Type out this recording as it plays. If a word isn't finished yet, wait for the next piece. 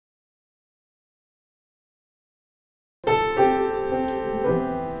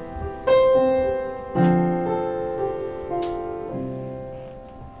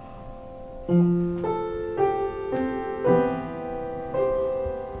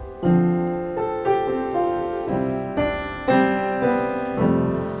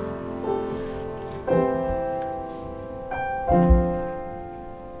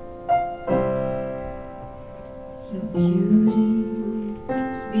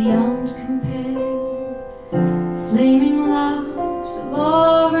beyond compare, flaming locks of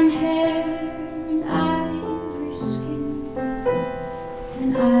auburn hair, and ivory skin,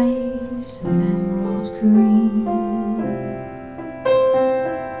 and eyes of emerald green.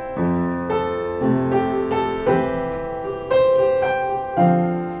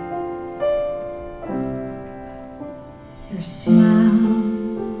 Your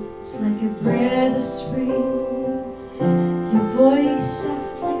smile, it's like a breath of spring, your voice soft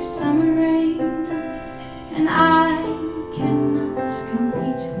like summer rain, and I cannot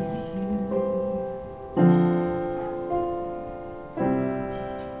compete with you.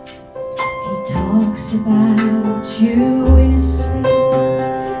 He talks about you in his sleep.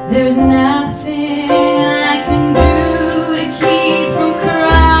 There's nothing I can do to keep from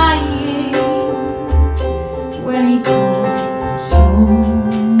crying when he calls your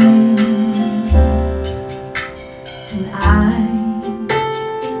name. And I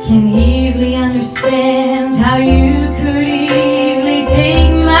can easily understand how you could easily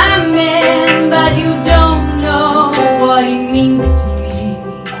take my man, but you don't know what he means to me.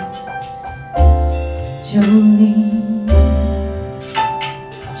 Jolene,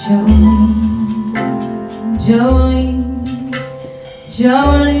 Jolene, Jolene,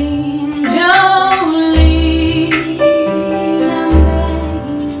 Jolene, Jolene, I'm begging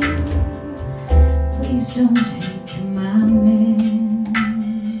you, please don't take my man.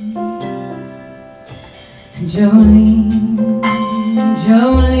 Jolene,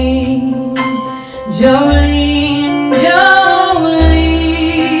 Jolene, Jolene, Jolene,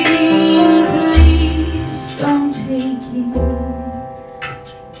 please don't take him,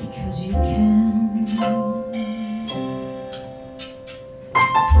 because you can.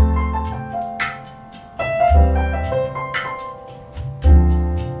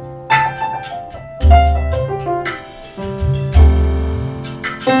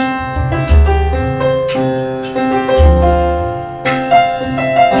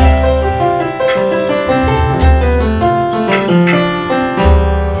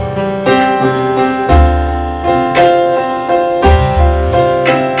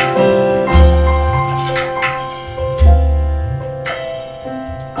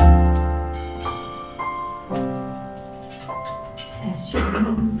 As you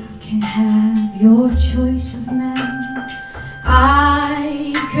can have your choice of man,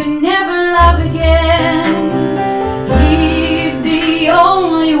 I could never love again. He's the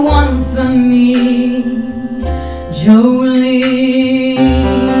only one for me, Jolene.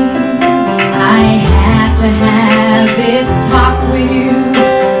 I had to have this talk with you.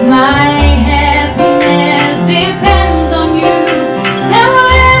 My happiness depends on you, and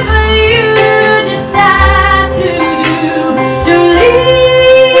whatever you decide to do, Jolene,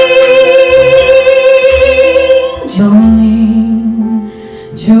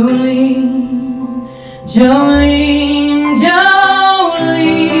 Jolene, Jolene, Jolene,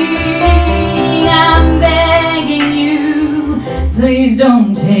 I'm begging you, please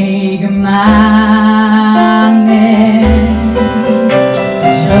don't take my man.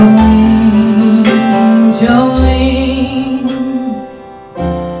 Jolene, Jolene,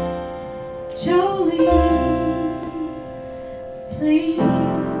 Jolene, please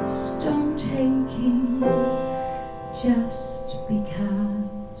don't take him, just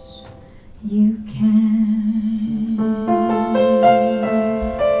because you can.